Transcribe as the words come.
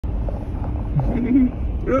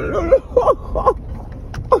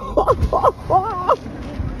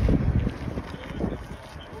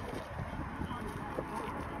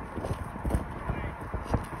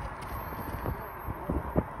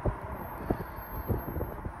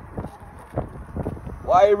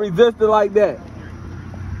Why you resisting like that?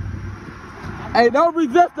 Hey, don't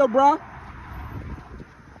resist her, bro.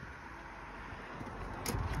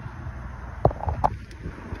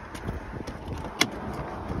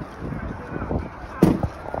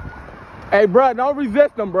 Hey, bro, don't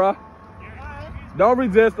resist them, bro. Don't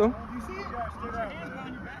resist them.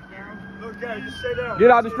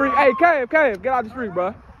 Get out the street. Hey, Cave, get out the street,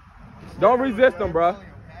 bro. Don't resist them, bro.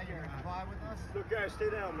 Look, guys, stay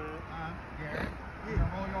down, man. Roll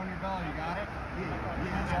you on your belly, you got it?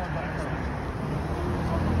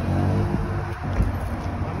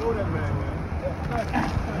 I know that man.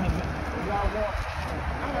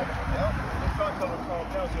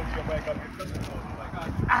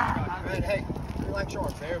 Hey, relax your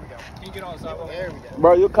arms. There we go. Can you get on the sidewalk? There we go.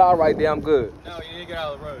 Bro, your car right there, I'm good. No, you need to get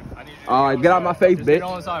out of the road. I need you to All right, get out my face, bitch. Get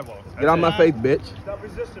on the sidewalk. Get out my face, bitch. Stop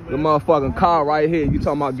resisting, man. The motherfucking car right here. You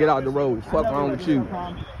talking about get out the road. Fuck wrong with you?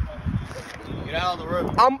 Get out of the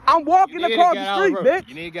road. I'm walking across the street, bitch.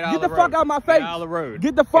 You need to get out of the the road. fuck out my face. Get out of the road.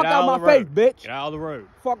 Get the fuck out my face, bitch. Get out of the road.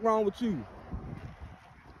 Fuck wrong with you?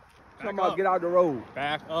 Talking about get out the road.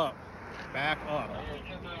 Back up. Back up.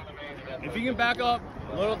 If you can back up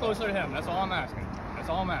a little closer to him, that's all I'm asking. That's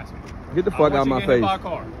all I'm asking. Get the fuck out my face.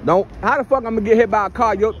 Don't. How the fuck I'm gonna get hit by a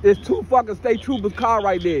car? Yo, there's two fucking state troopers car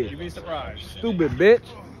right there. You'd be surprised. Stupid bitch.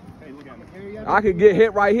 Hey, look at me. I could get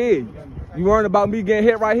hit right here. You worrying about me getting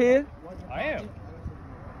hit right here? I am.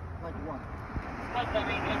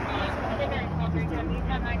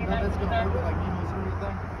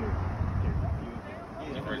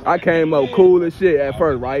 I came up cool as shit at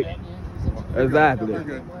first, right? Exactly.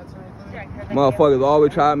 Motherfuckers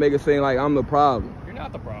always try to make it seem like I'm the problem. You're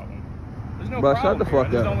not the problem. There's no Bro, problem. shut the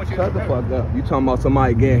fuck up. Shut the fuck fuck up. You talking about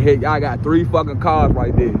somebody getting hit? Y'all got 3 fucking cars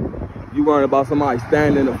right there. You worrying about somebody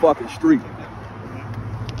standing in the fucking street.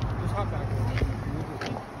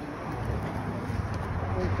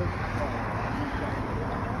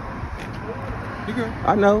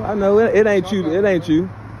 I know. It ain't you. It ain't you.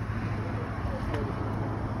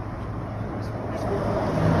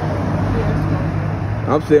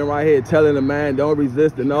 I'm sitting right here telling the man don't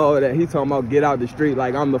resist and all that. He talking about get out the street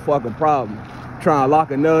like I'm the fucking problem. Trying to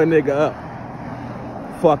lock another nigga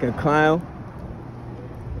up. Fucking clown.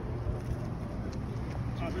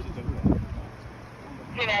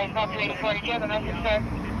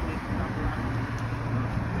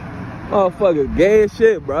 Motherfucker gay as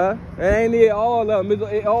shit, bruh. It ain't it all of them.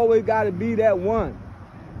 It always gotta be that one.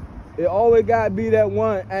 It always gotta be that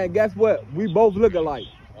one. And guess what? We both look alike.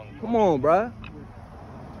 Come on, bruh.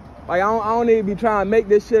 Like I don't need to be trying to make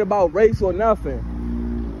this shit about race or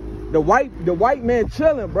nothing. The white man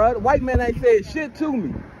chilling, bruh. The white man ain't said shit to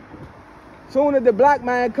me. Soon as the black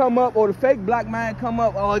man come up or the fake black man come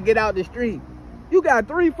up, oh, get out the street. You got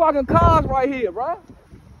 3 fucking cars right here, bruh.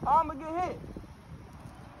 How I'ma get hit?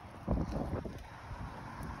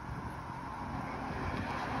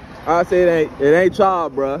 I say it ain't y'all,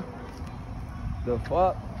 bruh. The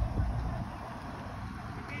fuck?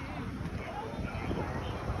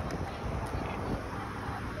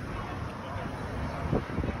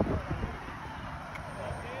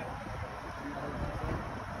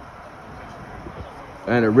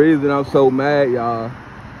 And the reason I'm so mad, y'all,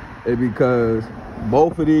 is because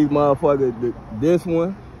both of these motherfuckers, this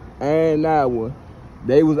one and that one,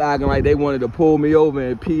 they was acting like they wanted to pull me over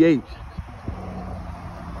in PH.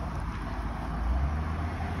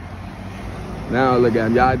 Now look at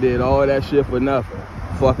them, y'all did all that shit for nothing.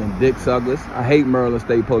 Fucking dick suckers. I hate Maryland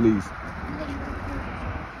State Police.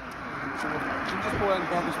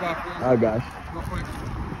 I got you.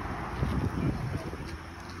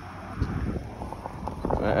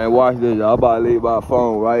 And watch this, y'all about to leave my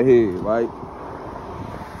phone right here, right?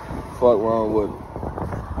 Fuck wrong with it.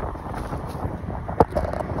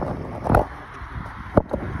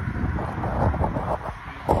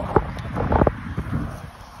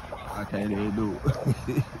 I can't even do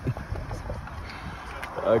it.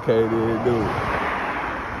 I can't even do it.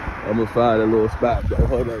 I'm gonna find a little spot though.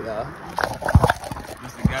 Hold on, y'all.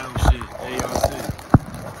 This the ghetto shit. AOC.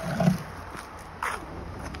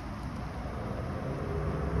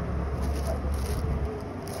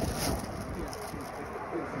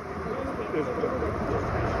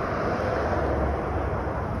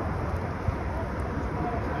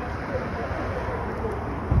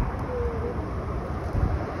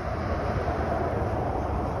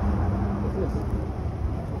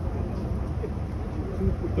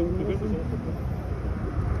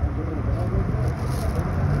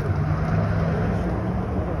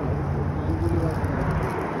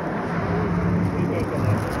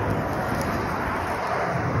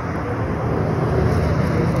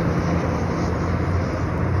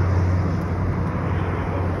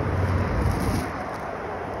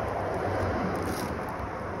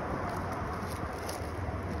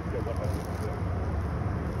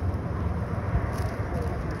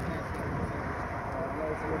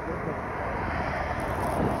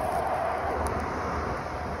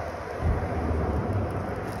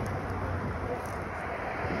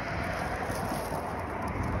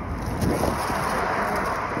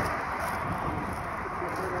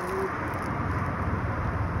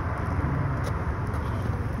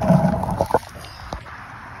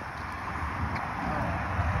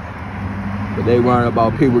 But they worrying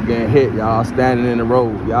about people getting hit, y'all standing in the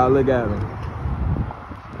road. Y'all look at them.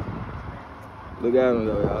 Look at them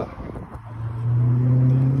though, y'all.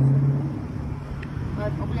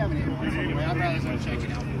 We haven't hit one anyway. I'd rather start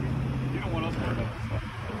checking out. You don't want us to work out.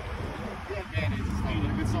 The advantage is not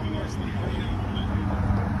if it's something worse than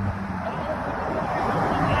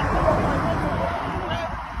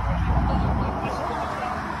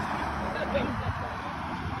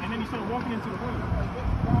And then you start walking into the room.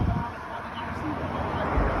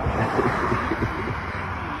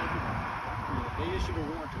 They issued a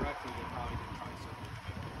warrant directly. They probably didn't try to serve you.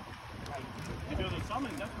 If there's a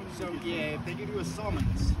summons, that's when So yeah, if they give you a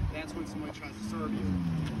summons, that's when somebody tries to serve you.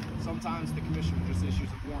 Sometimes the commissioner just issues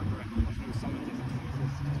a warrant directly. There's no summons.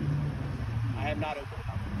 I have not opened it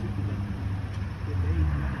up.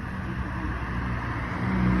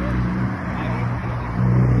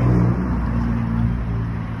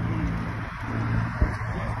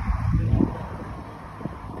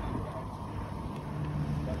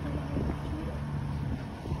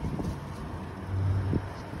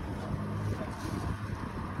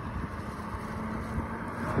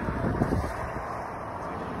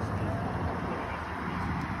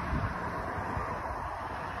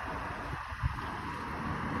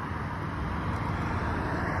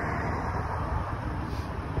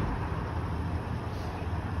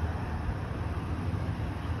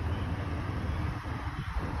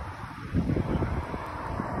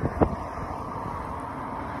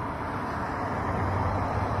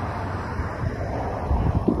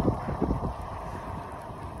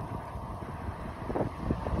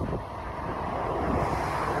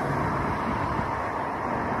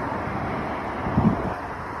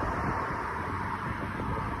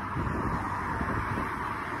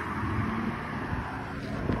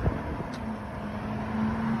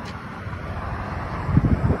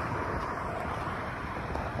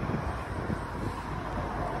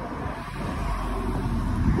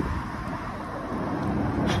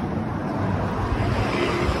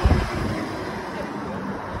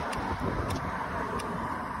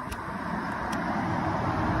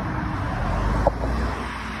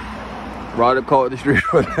 Ryder caught the street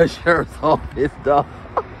with that sheriff's office stuff.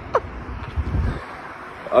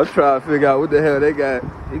 I'm trying to figure out what the hell they got.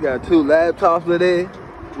 He got 2 laptops with it.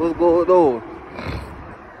 What's going on?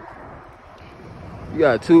 You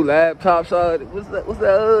got 2 laptops on it. What's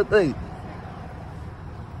that other thing?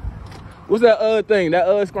 What's that other thing? That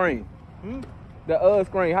other screen? That other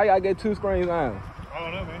screen. How y'all get 2 screens on? I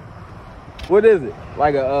don't know, man. What is it?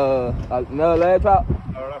 Like another laptop?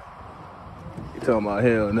 I don't know. You talking about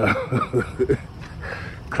hell no.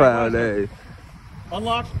 Cloud ass.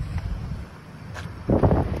 Unlock.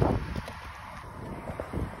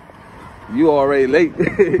 You already late.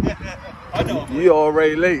 I know. You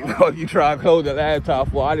already late. You try to close the laptop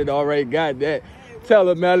for. I done already got that. Tell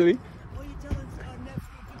her, Melody.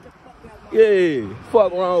 Yeah,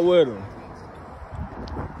 fuck wrong with him.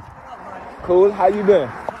 Cool, how you been?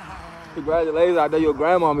 Congratulations, I know your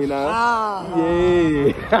grandmommy now.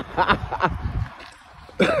 Yeah.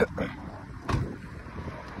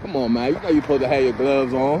 Come on, man. You know you supposed to have your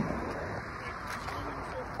gloves on.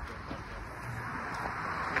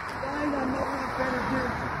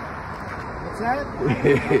 What's that?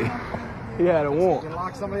 He had a warrant. You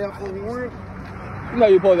lock somebody up for a warrant? You know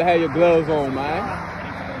you supposed to have your gloves on, man.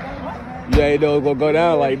 You ain't know it's gonna go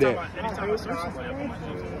down like that. Anytime I search somebody, I put my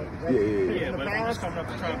gloves on. Yeah. But if I'm just coming up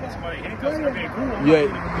to try to put somebody in handcuffs, I'm being cool.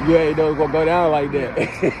 You ain't know it's gonna go down like that. I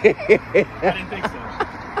didn't think so.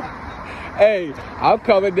 Hey, I'm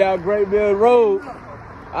coming down Great Mill Road.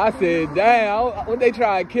 I said, damn, would they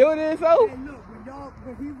try to kill this, though? Hey, look,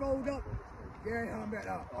 when he rolled up, Yeah,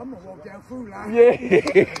 I'm gonna walk down food line. Yeah.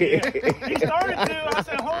 He started to. I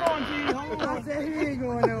said, hold on, G, hold I on. said he ain't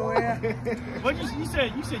going nowhere. What you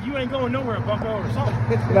said you ain't going nowhere, bucko, or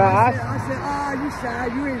something. Nah, I said, ah, you shy,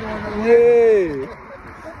 you ain't going nowhere. yeah.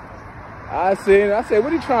 I said,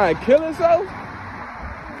 what he trying to kill himself?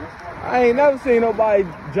 I ain't never seen nobody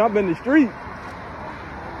jump in the street.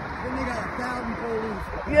 Then they got 1,000 police.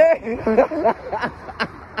 Yeah.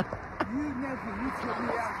 You nephew, you took me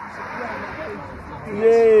out. You said,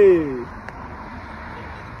 Yeah.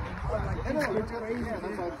 I was like, this bitch crazy.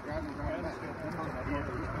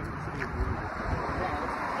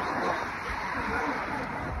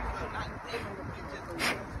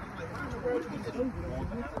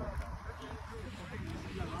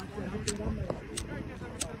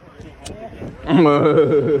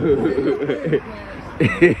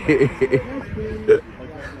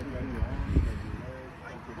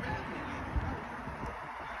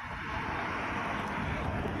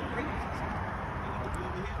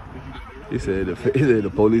 He said the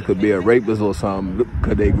police could be a rapist or something.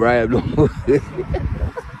 Could they grab them?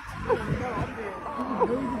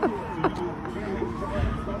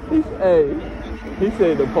 Hey, he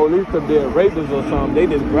said the police could be a rapist or something. They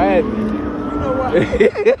just grabbed me. You know what? I can't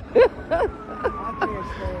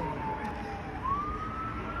stand it.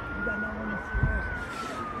 You got nothing on the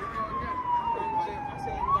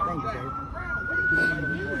Thank you, baby.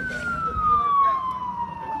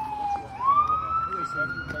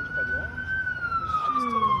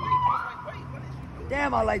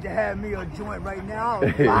 Damn, I like to have me a joint right now.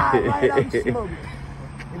 Right, I'm smoking.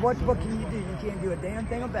 And what can you do? You can't do a damn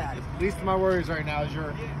thing about it. Least of my worries right now is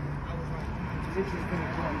your.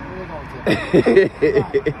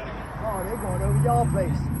 Oh, they're going over y'all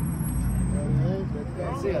place.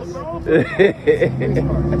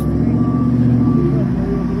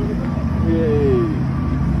 Yeah.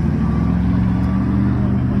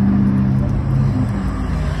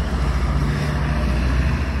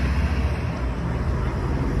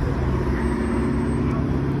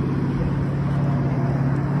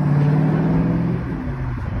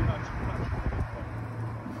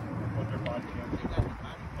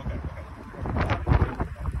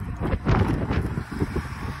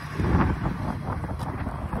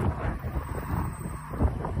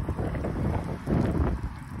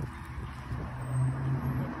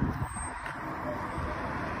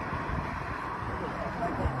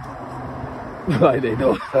 Like they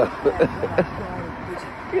do.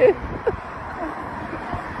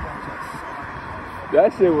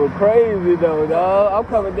 That shit was crazy though, dog. I'm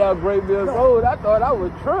coming down Great Mills Road. I thought I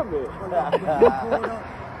was tripping.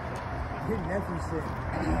 His nephew said,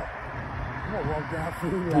 I'm gonna walk down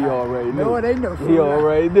food line. He already knew. No, it ain't no food He line.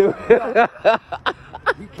 already knew.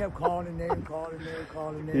 He kept calling the name.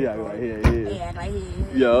 Yeah, right here. Yeah, right here.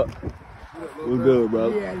 Yup. What's good, bro?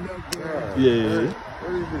 Yeah, look good. Yeah.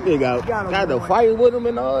 He got to fight with him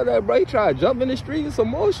and all that, bro. He tried to jump in the street and some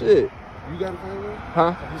more shit. You got a fight with him?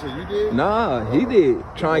 Huh? You said you did? Nah, he did.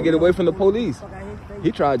 Try and get away from the police.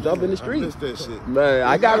 He tried to jump in the I street. missed that shit. Man,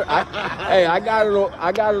 I got it. Hey, I got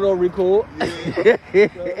it on record. I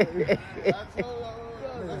told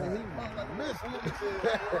him, he missed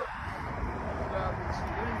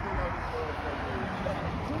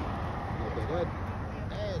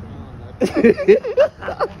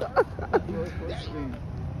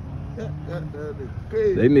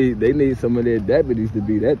They need some of their deputies to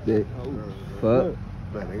be that thick. Fuck.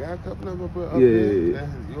 Man, they got a couple of them up Yeah. there.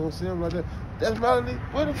 You don't see them like that. That's Melanie.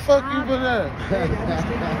 Where the fuck you been at?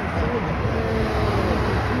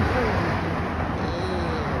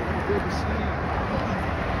 Good to see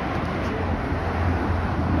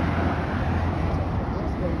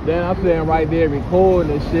you. Then I'm sitting right there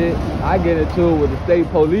recording and shit. I get into it with the state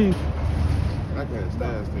police. I can't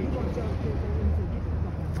stand state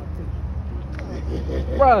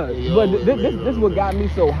Bruh, but this what got me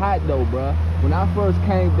so hot though, bruh. When I first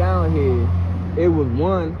came down here, it was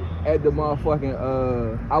one at the motherfucking,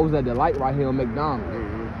 I was at the light right here on McDonald's.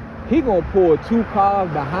 He gonna pull 2 cars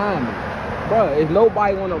behind me. Bruh, there's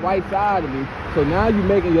nobody on the right side of me, so now you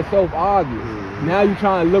making yourself obvious. Now you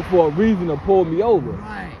trying to look for a reason to pull me over.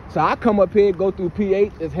 So I come up here, go through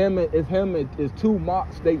PH, it's him and 2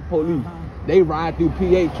 marked state police. They ride through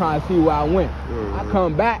PH trying to see where I went. I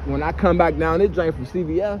come back, when I come back down this drain from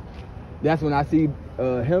CVS, that's when I see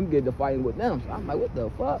him get to fighting with them. So I'm like, what the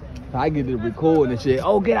fuck? So I get to record and shit.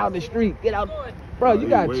 Oh, get out the street, get out. Bro, you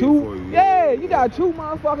got 2, yeah, you got 2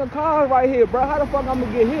 motherfucking cars right here, bro. How the fuck I'm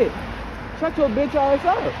gonna get hit? Shut your bitch ass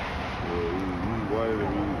up.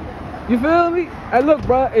 You feel me? Hey, look,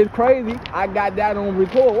 bro, it's crazy. I got that on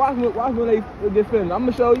record. Watch when they get finished. I'm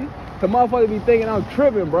gonna show you. The motherfuckers be thinking I'm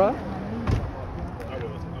tripping, bro.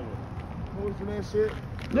 posting that shit?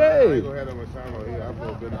 Yeah. I ain't gonna have that much time on here. I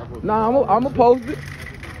post Nah, I'ma post it.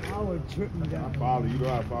 I would trip me down. I follow you. Know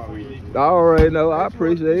I follow you. I already know. I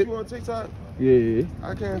appreciate it. You on TikTok? Yeah.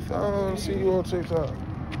 I don't see you on TikTok.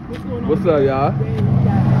 What's up, y'all?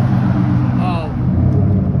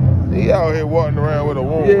 He out here walking around with a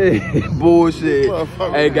woman. Yeah, bullshit.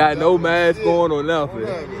 Motherfucker. Ain't got no mask on or nothing.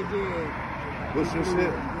 What's your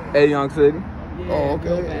shit? Hey, Young City. Oh,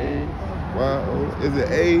 okay. Wow. Is it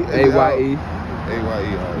A? A-Y-E.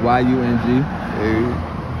 A-Y-E. Y-U-N-G.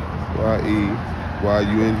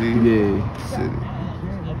 A-Y-E-Y-U-N-G. Yeah. City.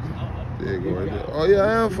 There you go right there. Oh, yeah,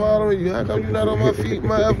 I am following you. How come you not on my feet,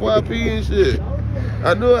 my FYP and shit?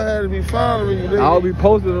 I knew I had to be following you, nigga. I'll be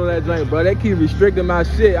posting on that joint, bro. They keep restricting my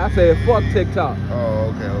shit. I said, fuck TikTok.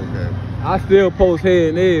 Oh, okay. I still post here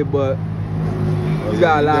and there, but you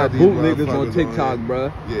got a lot of these bootleggers on motherfuckers TikTok, here.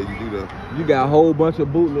 bro. Yeah, you do that. You got a whole bunch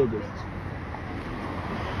of bootleggers.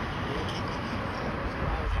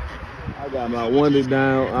 I got my window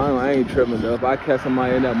down. I ain't tripping up. I catch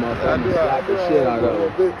somebody in that motherfucker, slap the shit out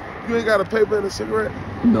of them. You ain't got a paper and a cigarette?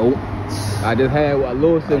 Nope. I just had a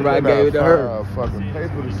little cigarette. I gave it to her. Fucking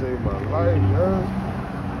paper to save my life, man.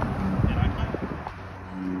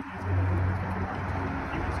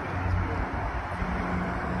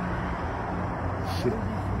 Shit.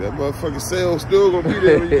 That motherfucking cell still gonna be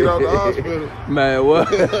there when you get out the hospital. Man, what?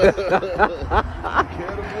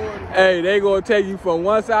 Hey, they gonna take you from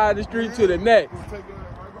one side of the street to the next.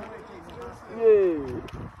 Yeah.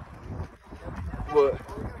 But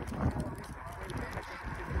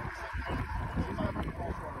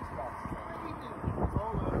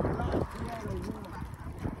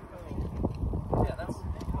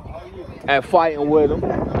and fighting with him.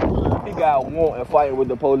 He got warrant and fighting with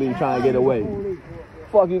the police trying to get away.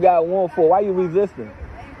 Fuck you got warrant for? Why you resisting?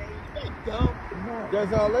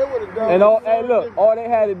 That's all they would have done. And hey, look, all they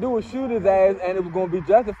had to do was shoot his ass and it was gonna be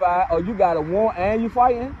justified. Or you got a warrant and you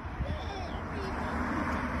fighting?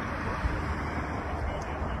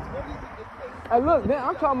 Hey, look, man,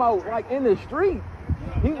 I'm talking about like in the street.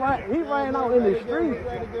 He ran out in the street.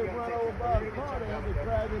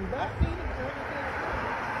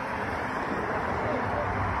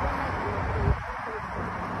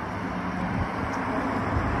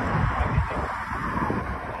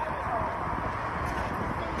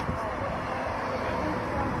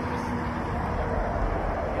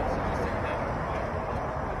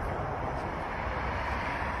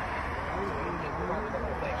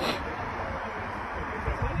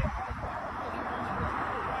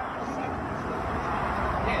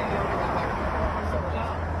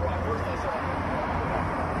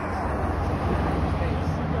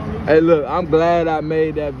 Hey, look, I'm glad I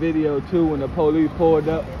made that video too when the police pulled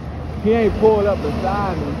up. He ain't pulled up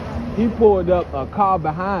beside me. He pulled up a car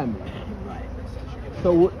behind me.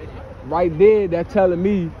 So right there, that's telling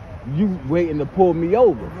me you waiting to pull me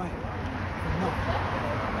over.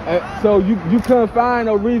 So you couldn't find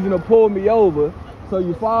no reason to pull me over. So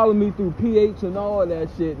you follow me through PH and all that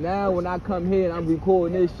shit. Now when I come here and I'm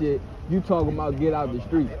recording this shit, you talking about get out the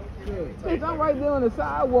street. Bitch, I'm right there on the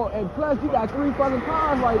sidewalk, and plus you got 3 fucking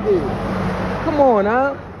cars right there. Come on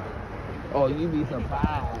now. Oh, you be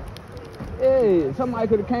surprised. Yeah, somebody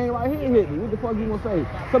could have came right here and hit me. What the fuck you gonna say?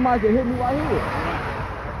 Somebody could hit me right here.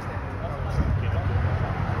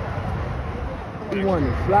 He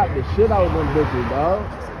wanted to slap the shit out of them bitches, dog.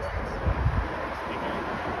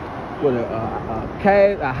 With a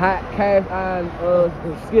hot cast iron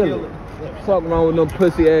skillet. Fuck wrong with them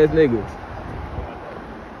pussy ass niggas.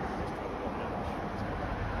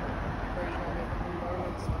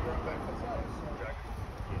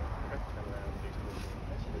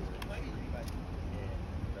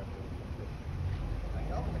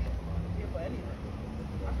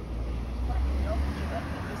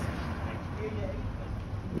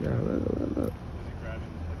 Look.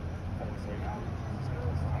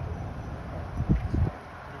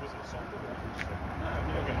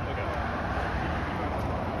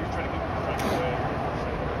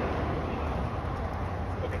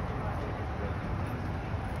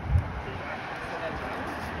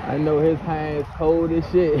 I know his hands cold as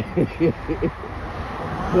shit.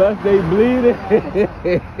 Plus they bleeding.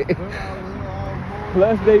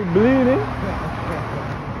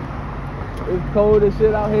 It's cold as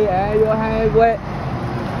shit out here and your hands wet.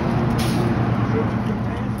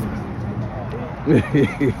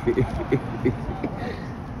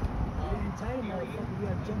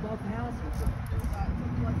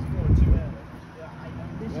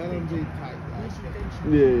 Let him be tight.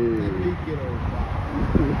 Yeah.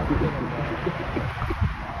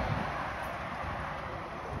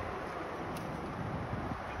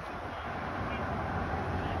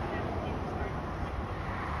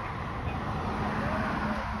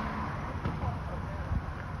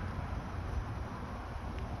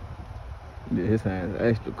 Yeah, his hand's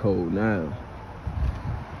extra cold now.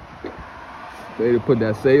 They to put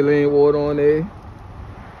that saline water on there.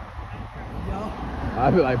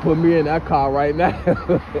 I feel like put me in that car right now.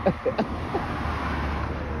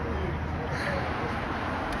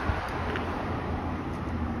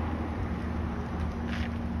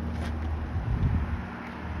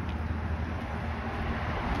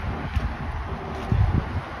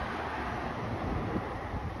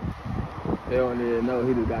 They don't even know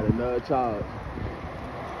he just got another charge.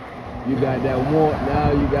 You got that warrant,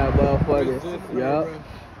 now you got motherfuckers. Yup.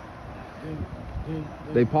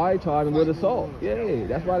 They probably charge him with assault. Yeah,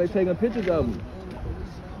 that's why they taking pictures of him.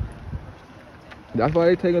 That's why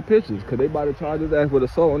they taking pictures, because they about to charge his ass with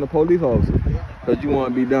assault on the police officer. Because you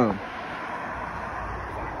want to be dumb.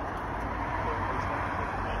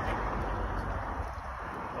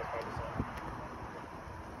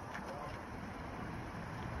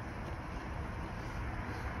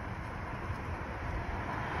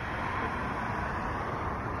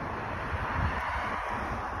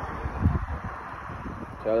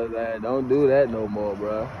 Tell his ass, don't do that no more,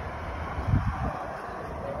 bro.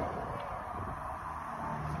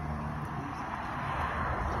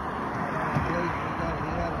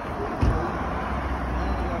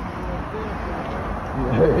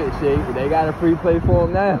 Shit, they got a free play for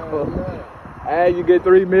him now. And you get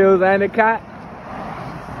 3 meals and a cot.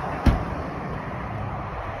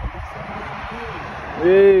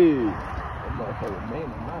 Hey, that motherfucker man is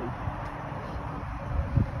nice.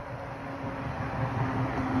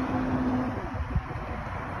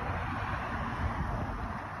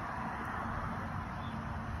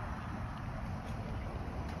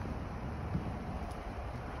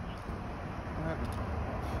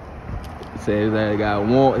 Says that got a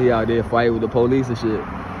warrant, he out there fighting with the police and shit.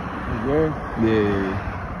 Yeah? Yeah.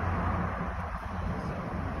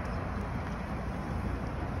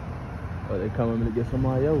 Oh, they coming to get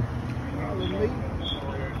somebody else.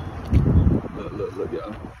 Look,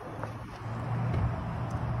 y'all.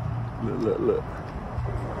 Look.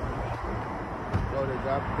 Oh, they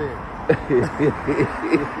got big.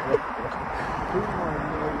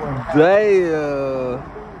 Damn.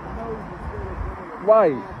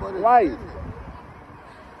 Right.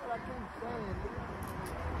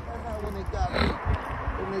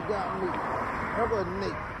 When they got me. How about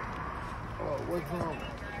Nate? Oh, what's wrong?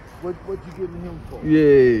 What you getting him for?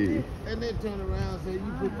 Yeah. And they turn around and say,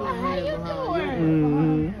 you put your hands behind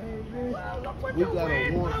you. We got a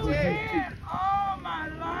warrant for you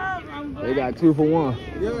too. They got 2 for 1.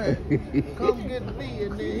 Yeah. Come get me,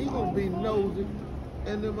 and then he gonna be nosy.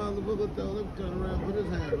 And then motherfucker told him to turn around and put his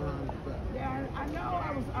hand behind his back. Yeah, I know.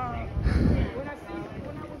 I was when I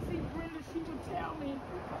would see Brenda, she would tell me,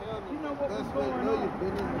 you know what was going on. You've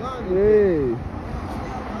been in gun. Yeah.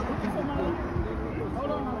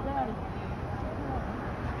 Hold on, I got it.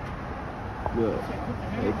 Look,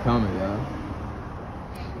 they coming, y'all.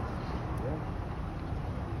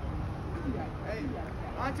 Hey,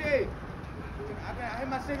 Auntie, I hit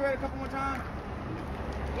my cigarette a couple more times.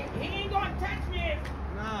 He ain't gonna touch me.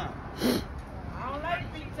 Nah. I don't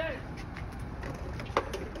like being touched.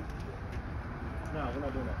 No, we're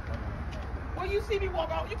not doing that. Well, you see me walk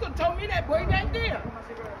out, you could have told me that boy right there.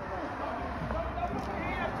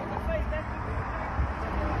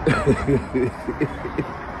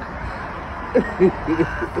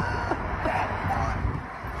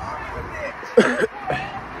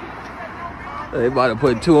 They about to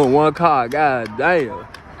put 2 in 1 car, god damn.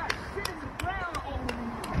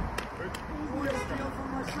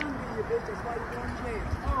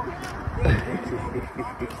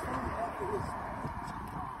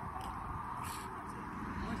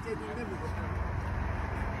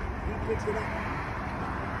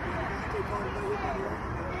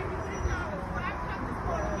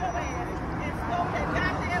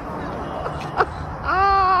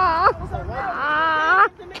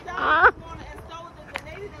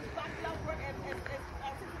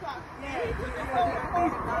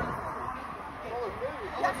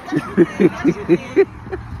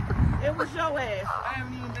 It was your ass. I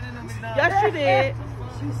haven't even been in them enough. Yes, you did.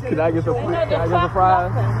 Can I get some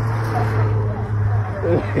fries?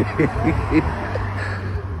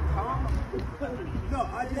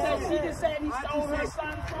 She just said he stole her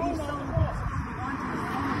son's phone.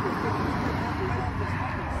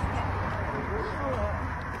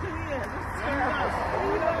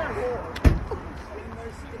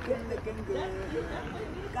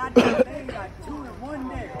 Goddamn, they got 2 in 1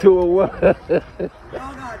 there. 2 in 1. Y'all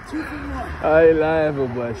got 2 for 1. I ain't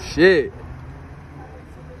laughing, but shit.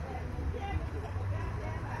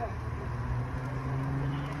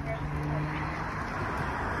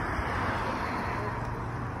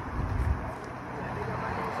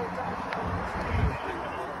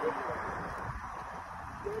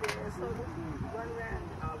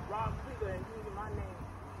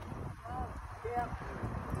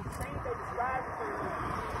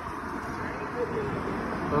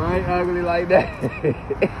 I ain't ugly like that.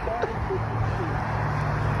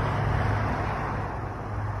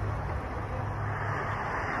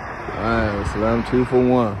 Alright, so I'm 2 for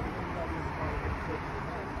 1.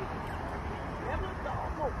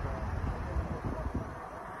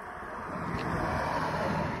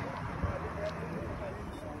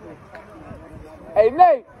 Hey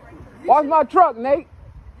Nate, watch my truck, Nate.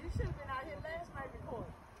 You should have been out here last night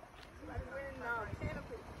recording. Somebody ran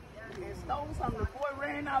canopy and stole something. The boy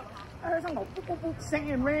ran out. I heard something go boop, boop, boop,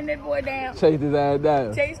 singing, ran that boy down. Chased his ass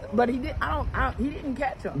down. Chased, but he did. He didn't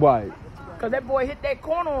catch him. Right. Cause that boy hit that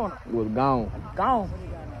corner on him. Was gone. Gone.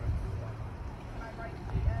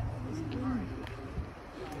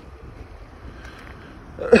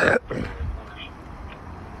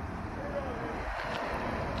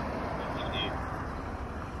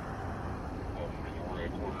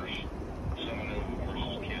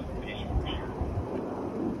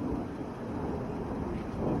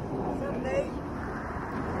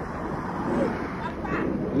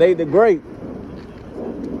 Nate the Great.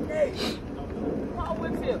 Hey, Paul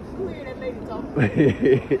Whitfield, who hear that lady talking?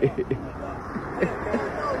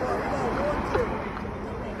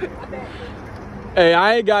 Hey,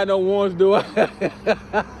 I ain't got no warrants, do I?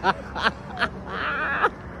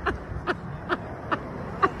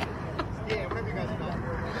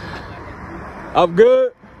 I'm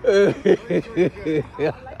good.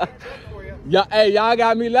 Y'all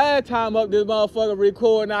got me last time up this motherfucker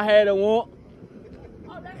recording. I had a warrant.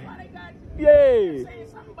 Oh, that's why they got Yeah. saying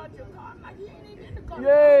something about your car. Like, you ain't even in the car.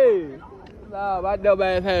 Yeah. Nah, my dumb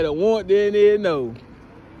ass had a warrant, didn't even know.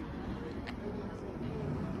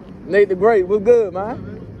 Nate the Great, what's good,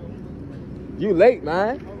 man? You late,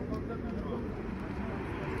 man.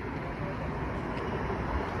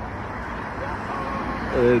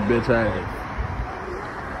 This bitch ass.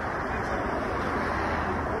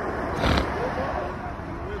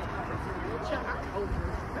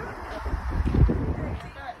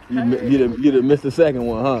 You done missed the second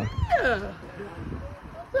one, huh? Yeah.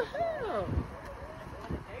 What the hell?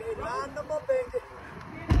 Line them up, baby.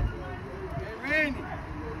 Hey, Randy.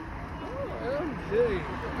 OMG.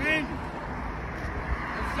 Randy.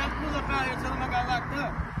 Except pull up out here tell him I got locked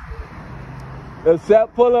up. Except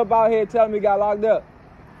pull up out here telling me he got locked up.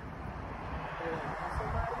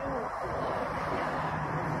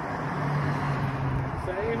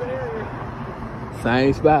 Same area.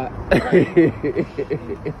 Same spot.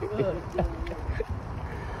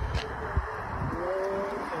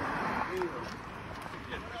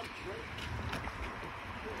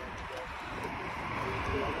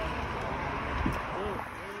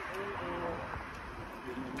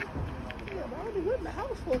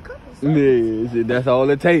 For a couple of Yeah, shit, that's all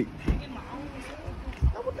it takes.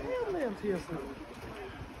 Now, what the hell Lamb's here for?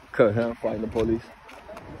 Cut him fighting the police.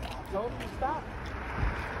 Told him to stop.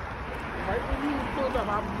 Right when he was pulled up, I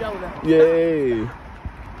yelled at him.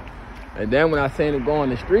 Yeah. And then when I seen him go on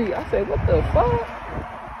the street, I said, what the fuck?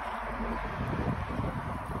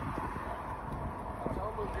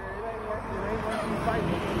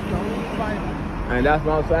 And that's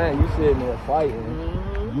what I'm saying. You sitting there fighting.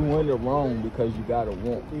 You in the wrong because you got a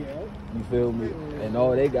warrant. Yeah. You feel me? And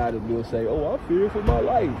all they got to do is say, oh, I fear for my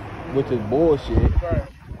life, which is bullshit. Right.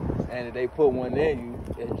 And if they put one in you,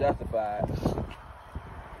 it's justified.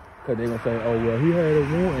 Because they going to say, oh, well, he had a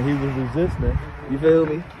warrant and he was resisting. You feel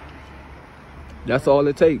me? That's all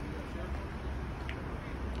it takes.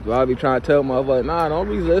 So I be trying to tell motherfuckers, nah, don't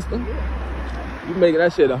resist them. You making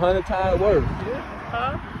that shit 100 times worse.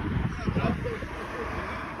 Huh?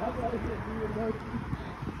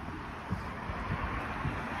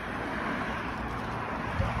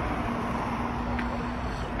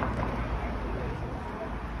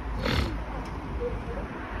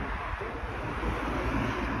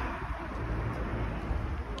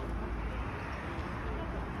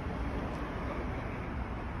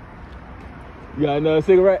 You got another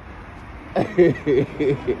cigarette?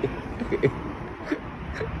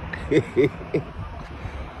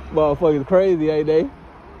 Motherfuckers crazy, ain't they?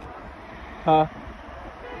 Huh?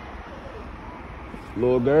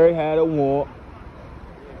 Lil Gary had a warrant.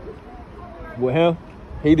 With him,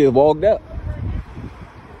 he just walked up.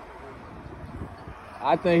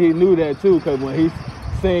 I think he knew that too, because when he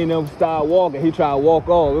seen them start walking, he tried to walk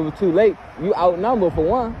off. It was too late. You outnumbered for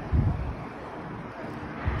one.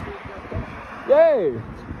 Yeah.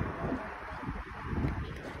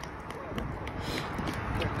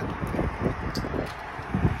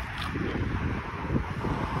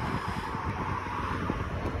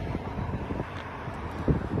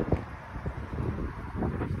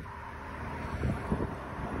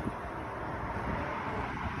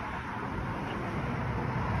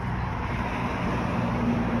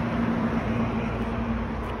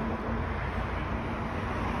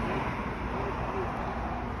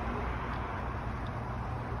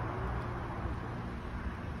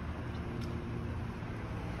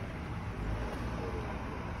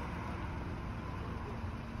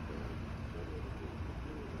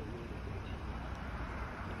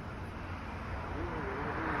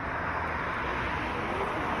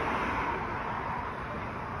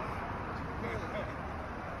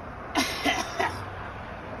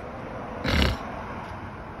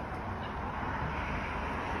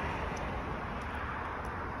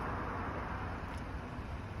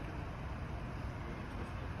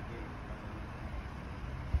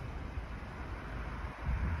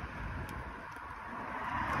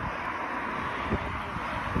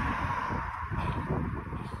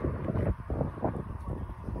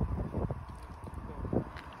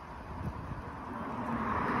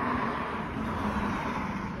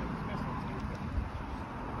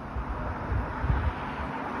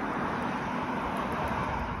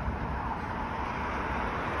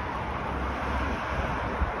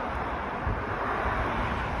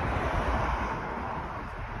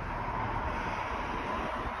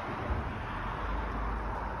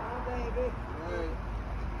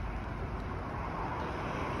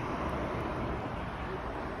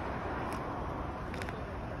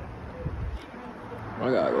 I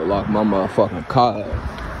gotta go lock my motherfucking car up.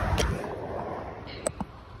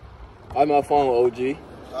 I my phone, OG.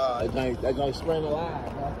 That joint screaming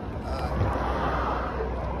alive, bro.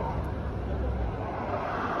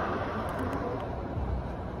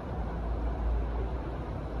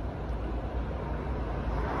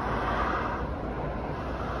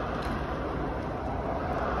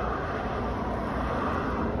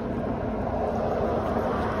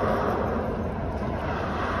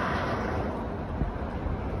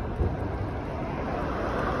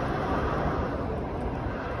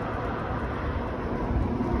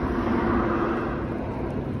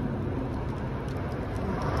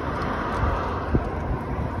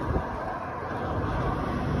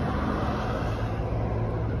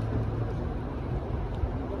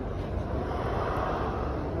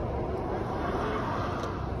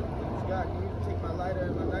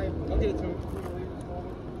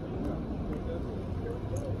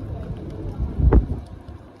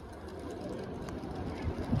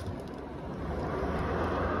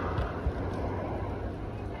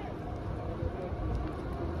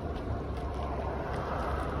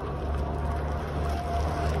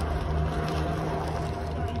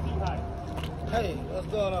 Hey, what's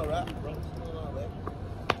going on, right? What's going on, man?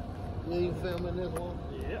 You ain't filming this one?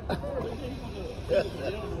 Yeah.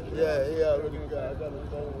 yeah, I really got. I got a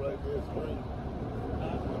phone right there, screen.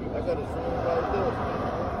 I got a phone right there.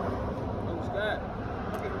 Who's that?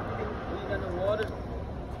 You ain't got no water?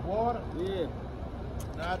 Water? Yeah.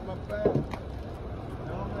 Not my bag.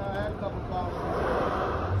 No, I had a couple bottles.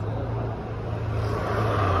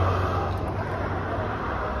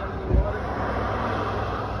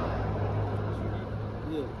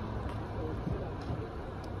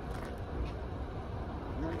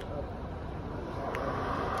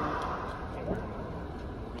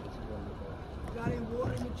 Got any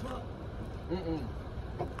water in the truck?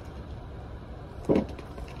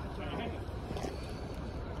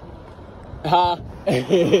 Huh?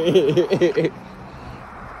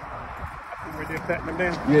 Right there, patting them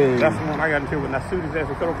down. Yeah. That's the one I got into when I sued his ass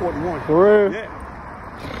in Federal Court in one. For real? Yeah.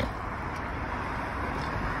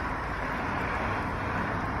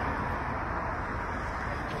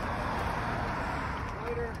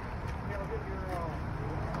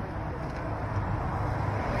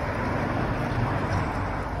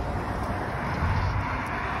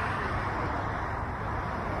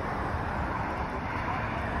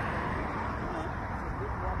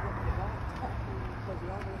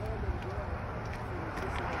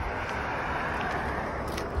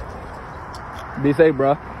 Be safe,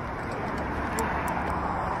 bro.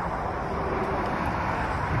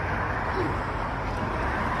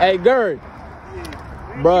 Hey, Gerd.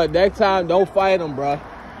 Bro, next time don't fight him, bro.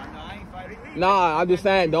 Nah, I'm just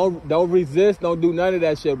saying don't resist, don't do none of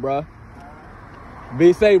that shit, bro.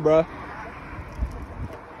 Be safe, bro.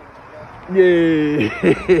 Yeah.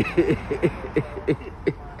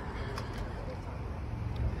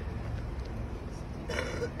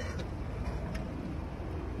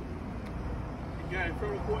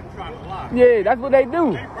 Yeah, that's what they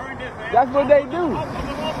do. That's what they do.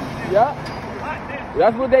 Yeah.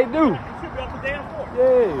 That's what they do.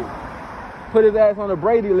 Yeah. Put his ass on the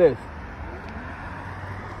Brady list.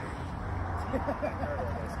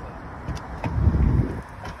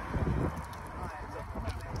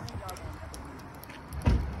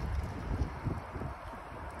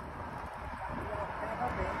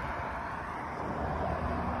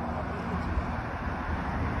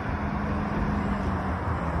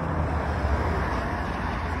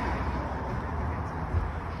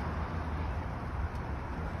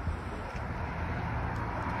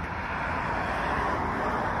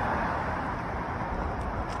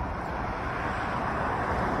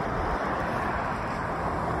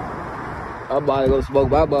 I'm about to go smoke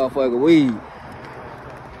my motherfucking weed.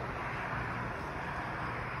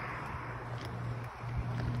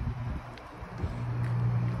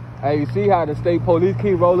 Hey, you see how the state police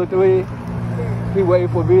keep rolling through here? He waiting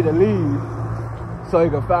for me to leave so he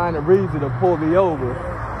can find a reason to pull me over.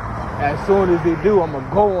 As soon as he do, I'm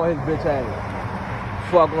gonna go on his bitch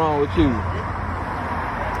ass. Fuck wrong with you?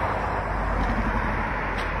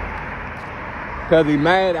 Cause he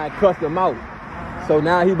mad I cussed him out. So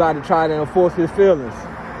now he about to try to enforce his feelings.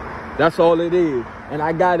 That's all it is. And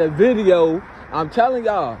I got a video. I'm telling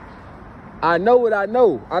y'all, I know what I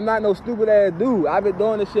know. I'm not no stupid ass dude. I've been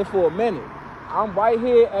doing this shit for a minute. I'm right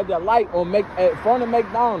here at the light on at front of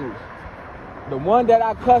McDonald's. The one that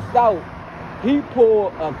I cussed out, he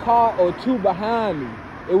pulled a car or two behind me.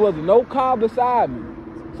 It was no car beside me.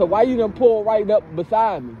 So why you done pull right up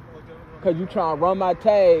beside me? Cause you trying to run my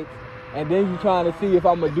tags. And then you trying to see if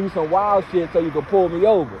I'm gonna do some wild shit so you can pull me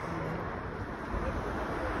over.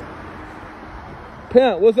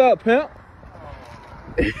 Pimp, what's up, Pimp?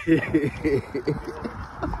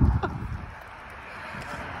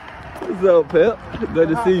 What's up, Pimp? Good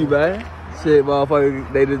to see you, man. Shit,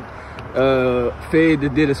 motherfucker, they just, Fed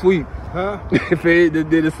just did a sweep. Huh? Fed just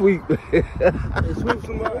did a sweep.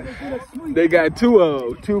 They got 2 of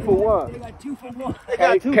them, 2 for 1. They got 2 for 1. They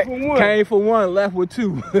got 2 for 1. Came for 1, left with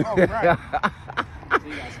 2. Oh, right.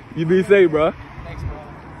 You be safe, bro. Thanks, bro.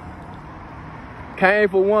 Came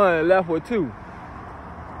for 1, left with 2.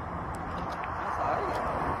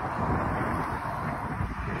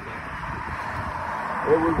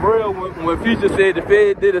 It was real when Future said the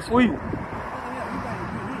Fed did a sweep.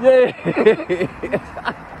 Yeah.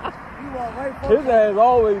 His ass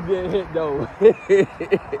always getting hit though.